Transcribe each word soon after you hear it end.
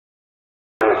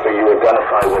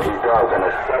identify what he does and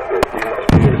expect it,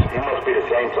 you must be the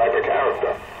same type of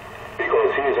character.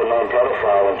 Because he's a known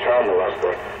pedophile and child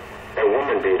molester and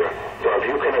woman beater. So if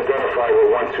you can identify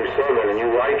with 127 and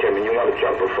you like him and you want to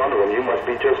jump in front of him, you must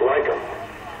be just like him.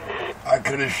 I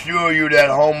can assure you that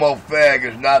homo fag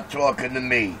is not talking to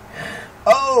me.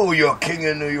 Oh, you're king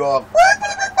of New York.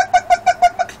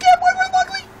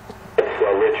 It's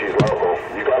Richie's local.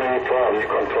 You got any problem, you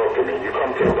come talk to me. You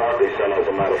come to the Barclays Center, as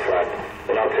a matter of fact,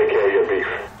 and I'll take care of your beef.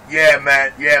 Yeah,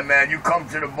 man. You come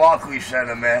to the Barclays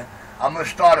Center, man. I'm gonna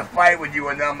start a fight with you,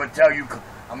 and then I'm gonna tell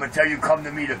you come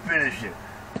to me to finish it.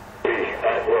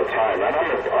 At what time? And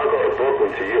I'll go to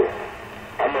Brooklyn to you.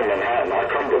 I'm in Manhattan. I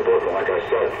come to Brooklyn, like I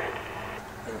said.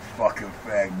 You fucking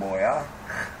fag boy,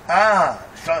 huh?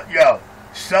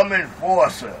 Some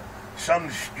enforcer, some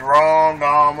strong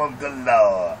arm of the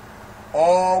law.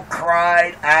 All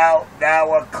cried out,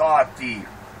 thou a car thief.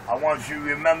 I want you to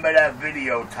remember that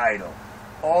video title.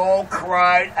 All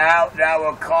cried out, thou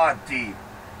a car thief.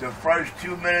 The first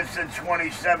 2 minutes and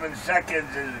 27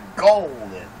 seconds is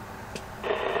golden.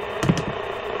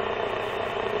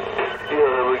 Yeah,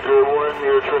 have a good one.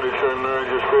 You're trying to 9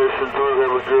 just passing through.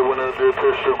 Have a good one out there.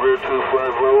 Pistol Grid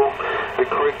 250. The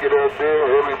cricket out there.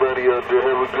 Everybody out there.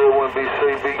 Have a good one. Be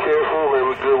safe. Be careful. Have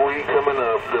a good week coming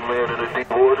up. The man in the deep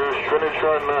waters.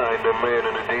 Trinitron 9. The man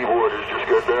in the deep waters. Just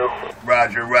got down.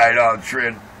 Roger, right on,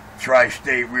 Trin.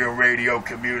 Tri-State Real Radio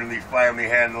Community finally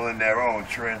handling their own,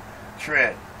 Trin.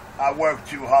 Trin, I work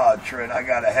too hard, Trin. I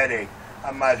got a headache.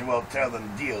 I might as well tell them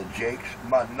deal, Jakes.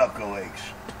 My knuckle aches.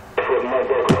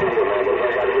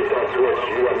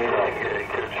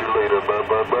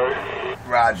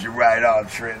 Roger, right on,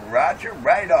 Trent. Roger,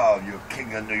 right on. You're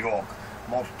king of New York.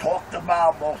 Most talked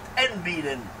about, most envied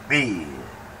and be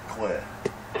clear.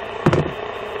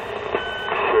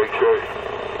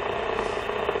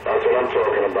 That's what I'm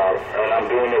talking about. And I'm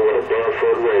doing it with a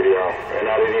barefoot radio. And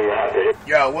I didn't even have to hit.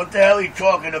 Yo, what the hell he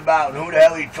talking about and who the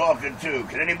hell he talking to?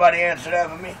 Can anybody answer that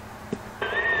for me?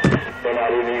 And I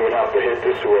didn't even have to hit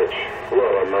the switch.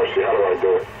 Lord have mercy, how do I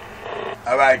do it?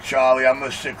 Alright, Charlie, I'm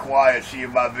gonna sit quiet, see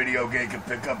if my video game can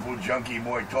pick up who Junkie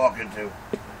Boy talking to.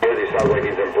 He sounds like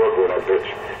he's in Brooklyn, that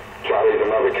bitch. Charlie's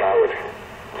another coward.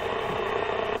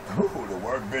 Ooh, the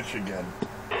word bitch again.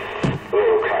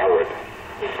 Little coward.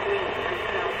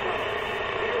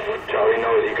 Charlie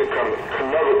knows he could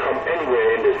never come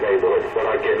anywhere in this neighborhood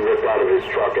without getting ripped out of his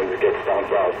truck and get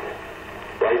stomped out.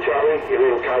 Right, Charlie? You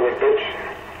little coward bitch?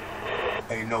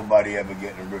 Ain't nobody ever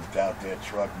getting ripped out their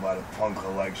truck by the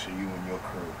punker likes of you and your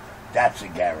crew. That's a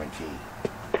guarantee.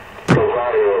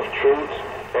 Provider of truth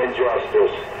and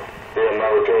justice, the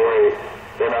American way.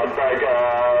 Then I'm back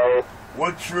out.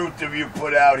 What truth have you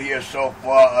put out here so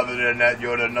far other than that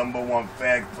you're the #1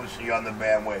 fag pussy on the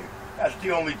bandwagon? That's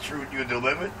the only truth you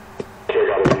delivered? Check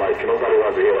out his mic. Nobody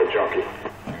wants to hear that junkie.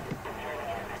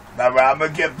 Now, I'm gonna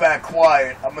get back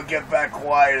quiet. I'm gonna get back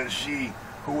quiet and see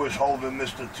who was holding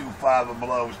Mr. 25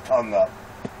 Below's tongue up.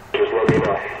 Just let me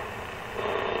know.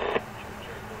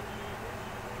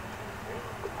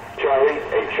 Charlie,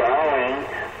 hey Charlie.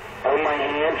 Hold my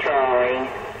hand, Charlie.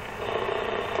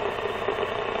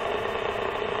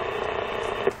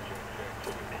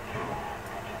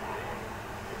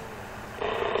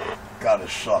 Gotta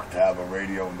suck to have a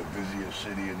radio in the busiest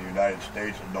city in the United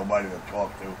States and nobody to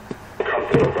talk to. Come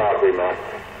to the Barclay, man.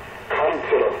 Come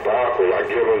to the Barclay. I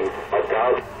give him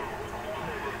 $1,000.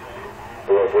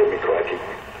 Work with me, Cracky.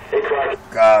 Hey, Cracky.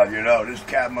 God, you know, this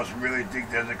cat must really think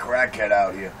there's a crackhead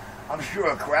out here. I'm sure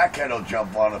a crackhead will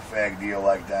jump on a fag deal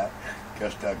like that.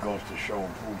 Guess that goes to show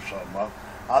and prove something, huh?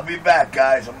 I'll be back,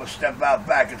 guys. I'm gonna step out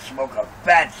back and smoke a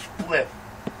fat spliff.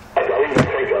 I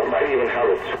might even have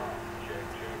it.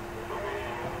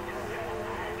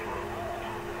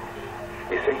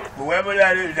 Whoever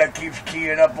that is that keeps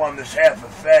keying up on this half a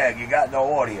fag, you got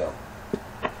no audio.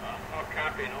 I'll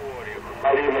copy no audio.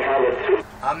 I didn't even have it too.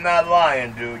 I'm not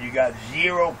lying, dude. You got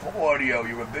 0 audio.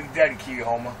 You're a big dead key,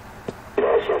 Homer.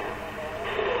 Awesome.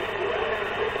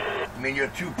 I mean, you're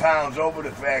 2 pounds over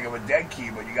the fag of a dead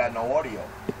key, but you got no audio.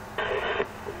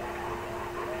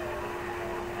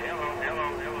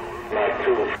 Not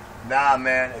too. Nah,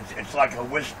 man. It's like a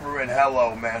whispering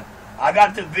hello, man. I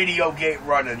got the video gate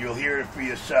running. You'll hear it for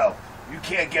yourself. You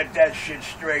can't get that shit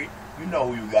straight. You know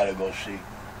who you gotta go see.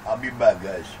 I'll be back,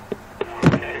 guys.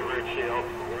 Okay, Richie, I'll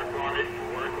work on it.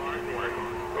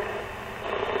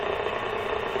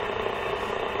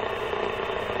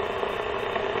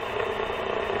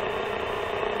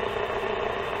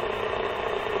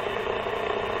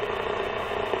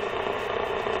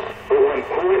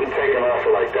 Who wouldn't take an offer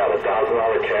like that?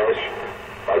 $1,000 cash,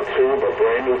 a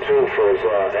brand new tube for his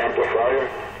amplifier,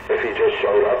 if he just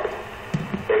showed up?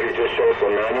 If you just show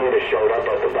some manual that showed up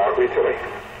at the balcony today,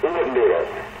 who wouldn't do that?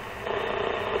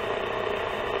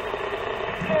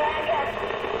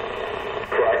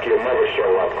 Crack, you'll never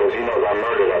show up because he knows I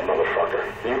murdered that motherfucker.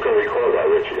 You can record that,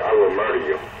 Richie. I will murder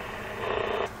you.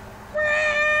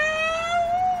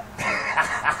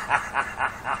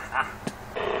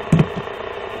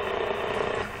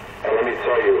 And let me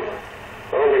tell you,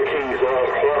 all the king's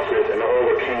horses and all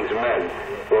the king's men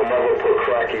will never put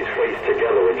Cracky's face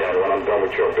together again when I'm done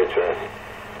with your bitch ass.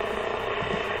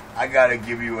 I gotta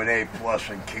give you an A+ in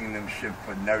kingdomship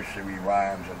for nursery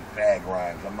rhymes and fag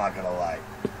rhymes. I'm not gonna lie.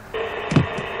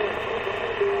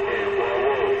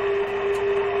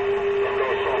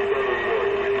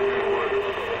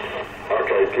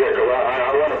 Okay, yeah, cause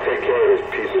I want to take care of this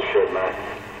piece of shit, man.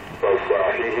 But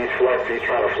he's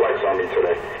trying to flex on me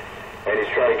today. And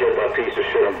he's trying to get that piece of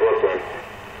shit in Brooklyn.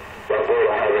 That boy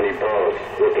don't have any balls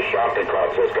with the shopping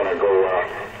cart, so it's gonna go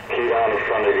key down in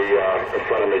front of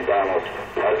McDonald's.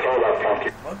 I told that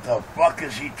punk. What the fuck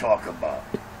is he talking about?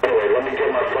 Anyway, let me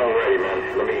get my phone ready,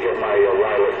 man. Let me get my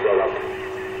wireless set up.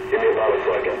 Give me about a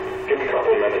second. Give me a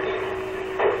couple minutes.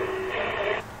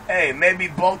 Hey, maybe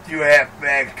both you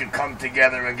half-bags could come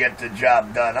together and get the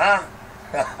job done, huh?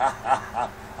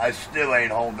 I still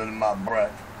ain't holding my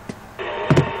breath. You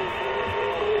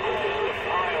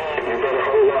better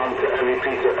hold on to every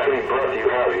breath you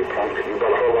have, you punk. You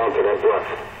better hold on to that breath.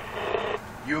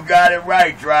 You got it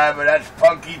right, driver. That's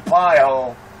Punky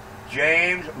Piehole.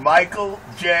 James Michael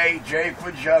J. J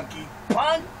for Junkie.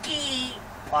 Punky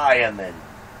Pieman.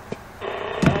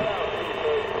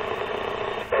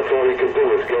 That's all he can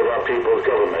do is give our people's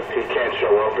government. He can't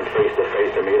show up and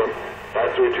face-to-face to meet him.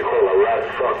 That's what you call a rat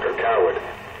fuck, a coward.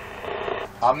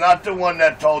 I'm not the one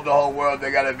that told the whole world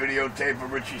they got a videotape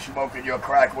of Richie smoking your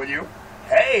crack with you.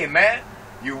 Hey, man,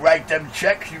 you write them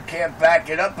checks, you can't back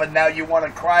it up, and now you want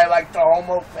to cry like the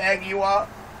homo fag you are?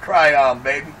 Cry on,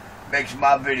 baby. Makes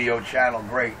my video channel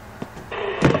great.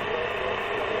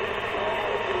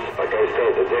 Like I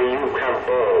said, the day you have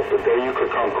balls, the day you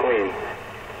could come clean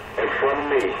in front of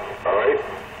me, all right?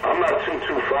 I'm not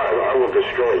 225. I will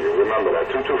destroy you. Remember that.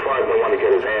 225 don't want to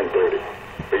get his hands dirty.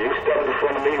 But you step in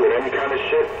front of me with any kind of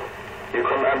shit, you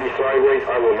come at me sideways,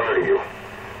 I will murder you.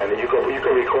 And then you can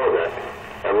record that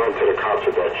and run to the cops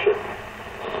with that shit.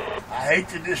 I hate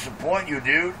to disappoint you,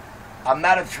 dude. I'm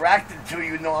not attracted to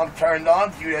you. No, I'm turned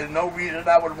on to you. There's no reason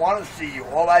I would want to see you.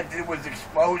 All I did was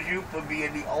expose you for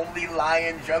being the only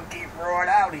lying junkie fraud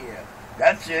out here.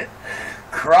 That's it.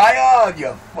 Cry on,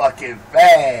 you fucking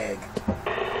fag.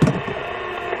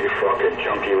 You fucking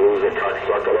junkie loser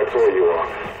cocksucker, that's all you are.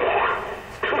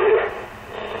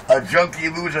 A junkie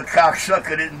loser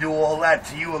cocksucker didn't do all that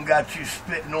to you and got you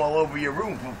spitting all over your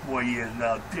room for 4 years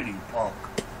now, did he, punk?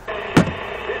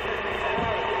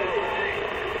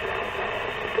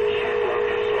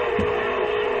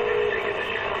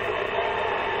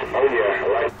 Oh yeah,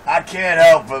 right. I can't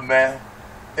help it, man.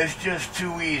 It's just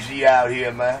too easy out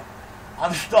here, man.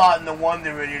 I'm starting to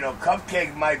wonder, and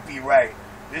Cupcake might be right.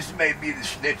 This may be the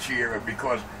snitch era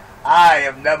because I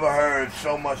have never heard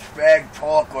so much fag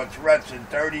talk or threats in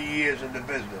 30 years in the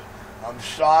business. I'm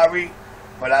sorry,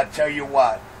 but I tell you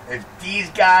what, if these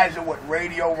guys are what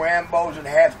radio Rambos and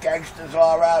half gangsters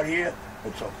are out here,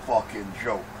 it's a fucking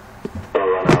joke.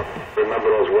 Remember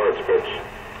those words, bitch.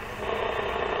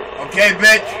 Okay,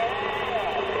 bitch?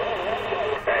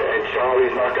 And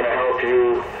Charlie's not going to help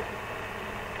you.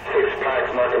 Six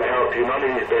Pack's not going to help you. None of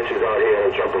these bitches out here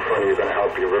that jump in front of you are going to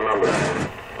help you. Remember that.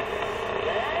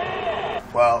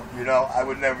 Well, I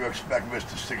would never expect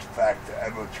Mr. Six Pack to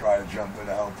ever try to jump in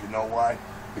to help. You know why?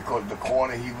 Because the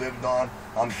corner he lived on,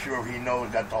 I'm sure he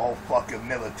knows that the whole fucking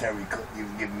military couldn't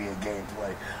even give me a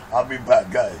gameplay. I'll be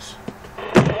back, guys.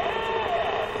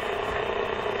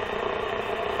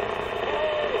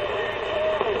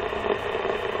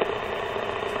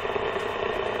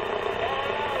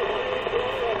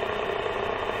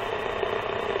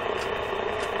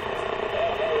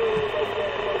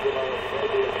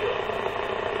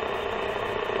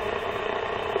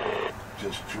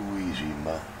 Just too easy,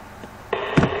 man.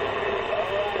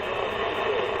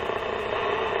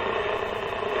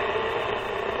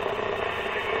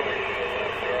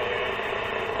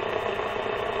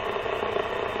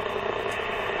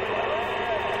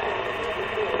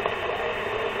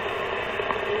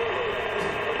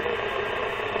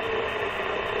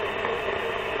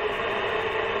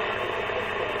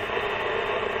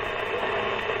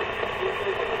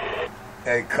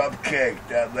 Hey, Cupcake,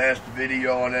 that last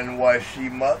video on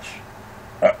NYC much?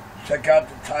 Check out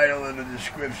the title in the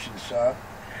description, son.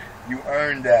 You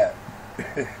earned that.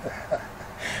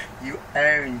 You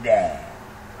earned that.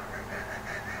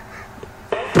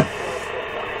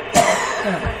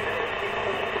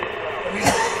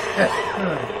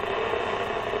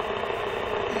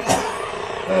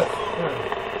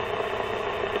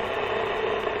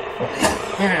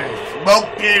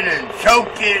 smoking and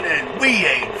choking, and we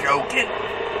ain't joking.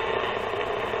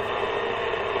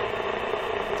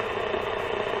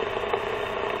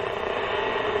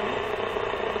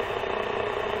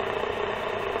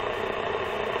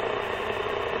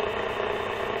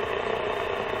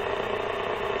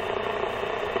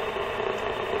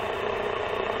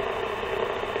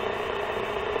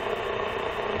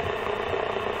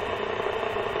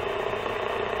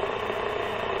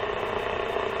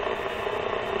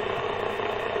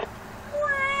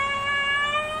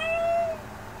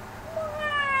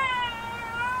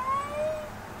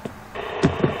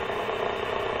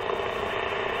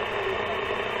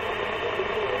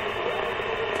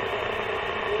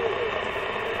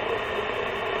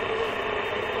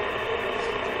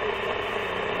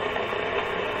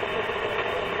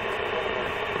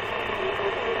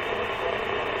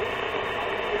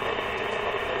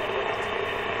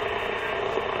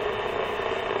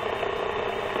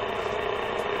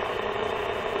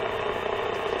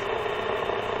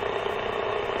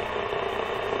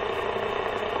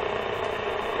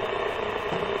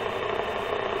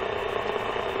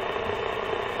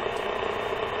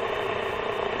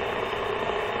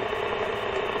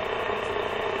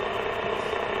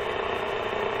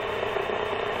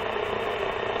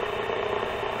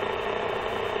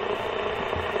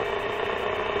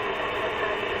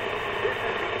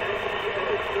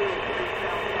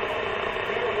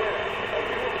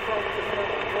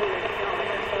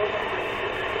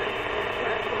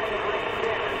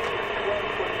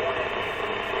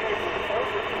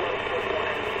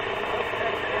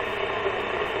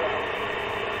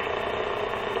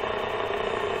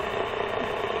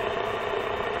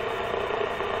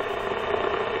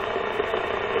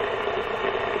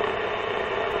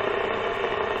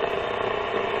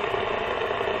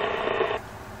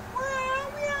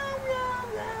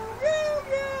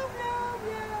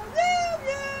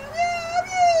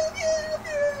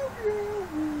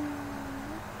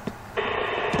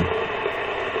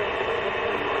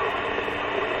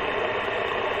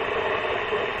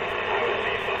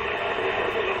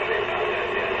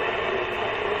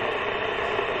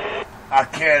 I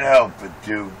can't help it,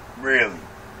 dude. Really.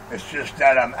 It's just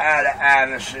that I'm out of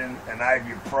Anderson and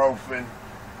ibuprofen.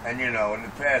 And, you know, in the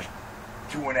past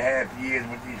 2.5 years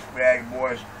with these fag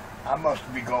boys, I must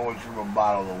be going through a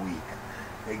bottle a week.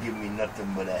 They give me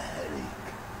nothing but a headache.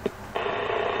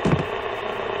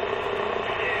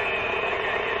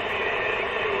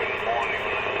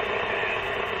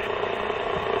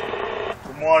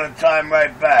 Good morning, time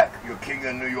right back. Your king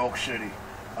of New York City.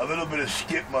 A little bit of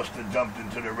skip must have dumped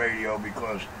into the radio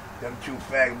because them two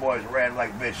fag boys ran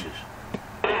like bitches.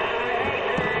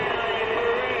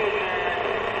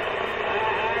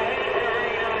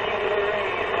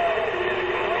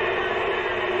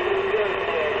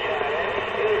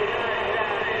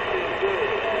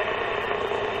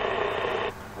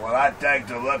 Well, I thank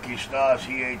the lucky stars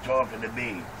he ain't talking to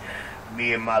me.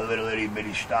 Me and my little itty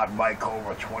bitty stock bike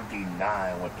over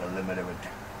 29 with the limit of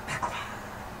attack.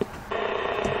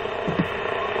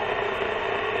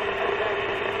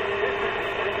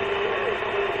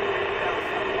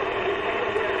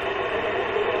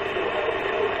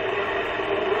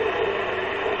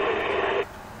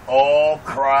 All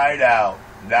cried out,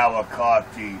 thou a car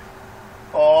thief.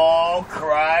 All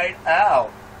cried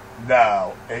out,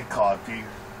 thou a car thief.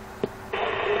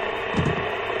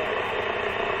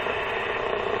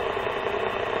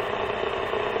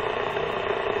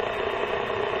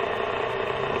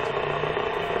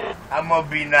 I'm gonna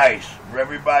be nice for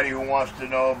everybody who wants to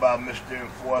know about Mr.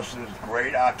 Enforcer's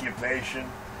great occupation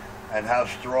and how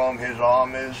strong his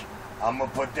arm is. I'm gonna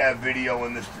put that video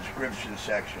in this description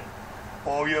section.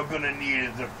 All you're gonna need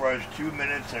is the first 2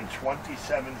 minutes and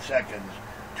 27 seconds,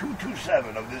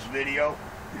 227 of this video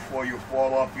before you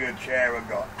fall off your chair and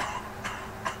go,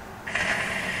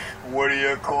 what do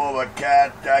you call a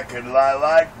cat that can lie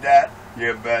like that?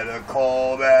 You better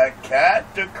call that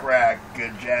cat the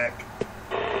Cracker Jack.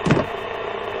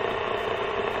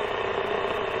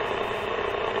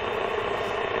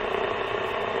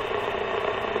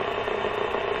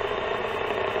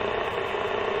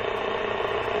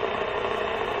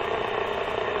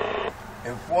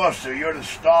 Enforcer, you're the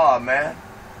star, man.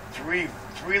 Three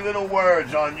little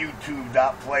words on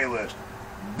YouTube.playlist.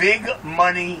 Big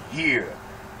money here.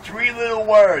 3 little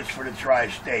words for the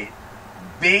tri-state.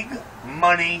 Big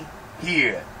money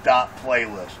here.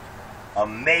 .playlist.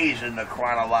 Amazing the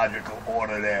chronological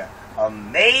order there.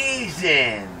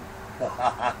 Amazing.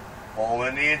 All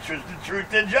in the interest of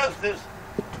truth and justice.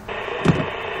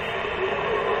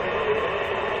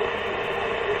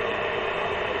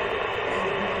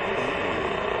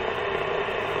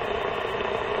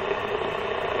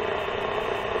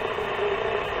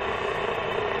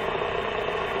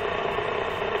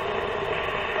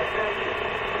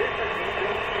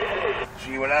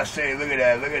 not saying, look at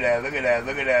that, look at that, look at that,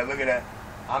 look at that, look at that.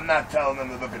 I'm not telling them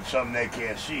to look at something they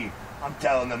can't see. I'm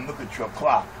telling them, look at your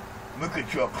clock. Look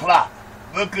at your clock.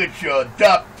 Look at your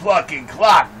duck plucking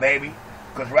clock, baby.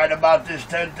 Because right about this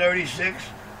 10:36,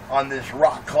 on this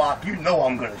rock clock, you know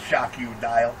I'm going to shock you,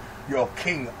 dial. You're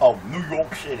king of New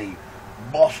York City,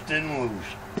 bustin' loose.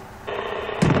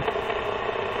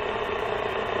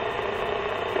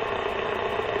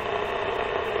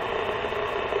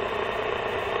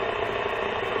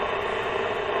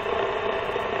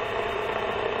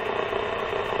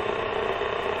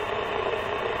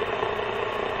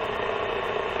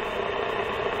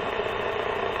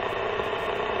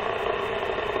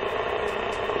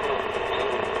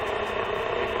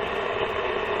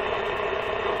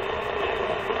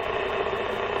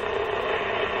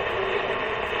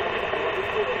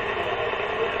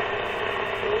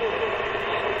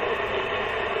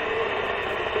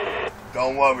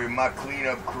 Don't worry, my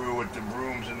cleanup crew with the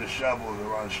brooms and the shovels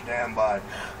are on standby,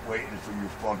 waiting for you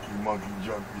funky monkey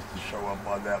junkies to show up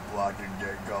on that block and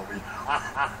get going.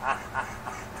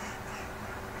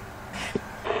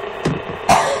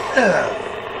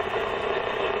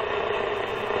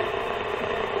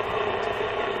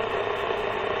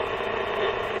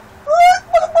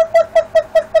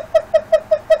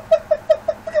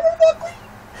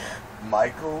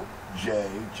 Michael J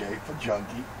for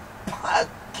Junkie,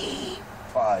 Pucky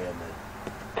Fireman.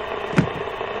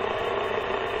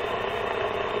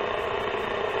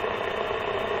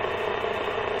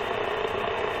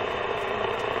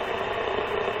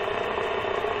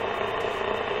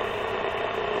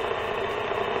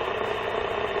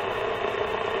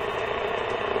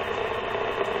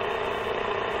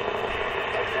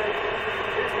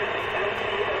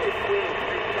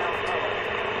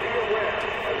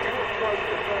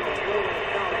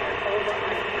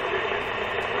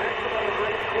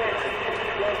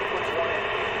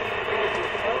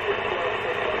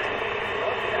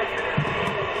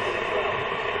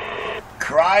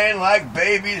 Crying like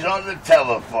babies on the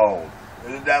telephone.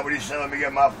 Isn't that what he said? Let me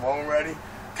get my phone ready.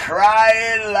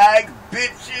 Crying like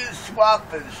bitches,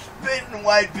 swapping, spitting,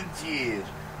 wiping tears.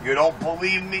 You don't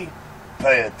believe me?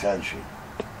 Pay attention.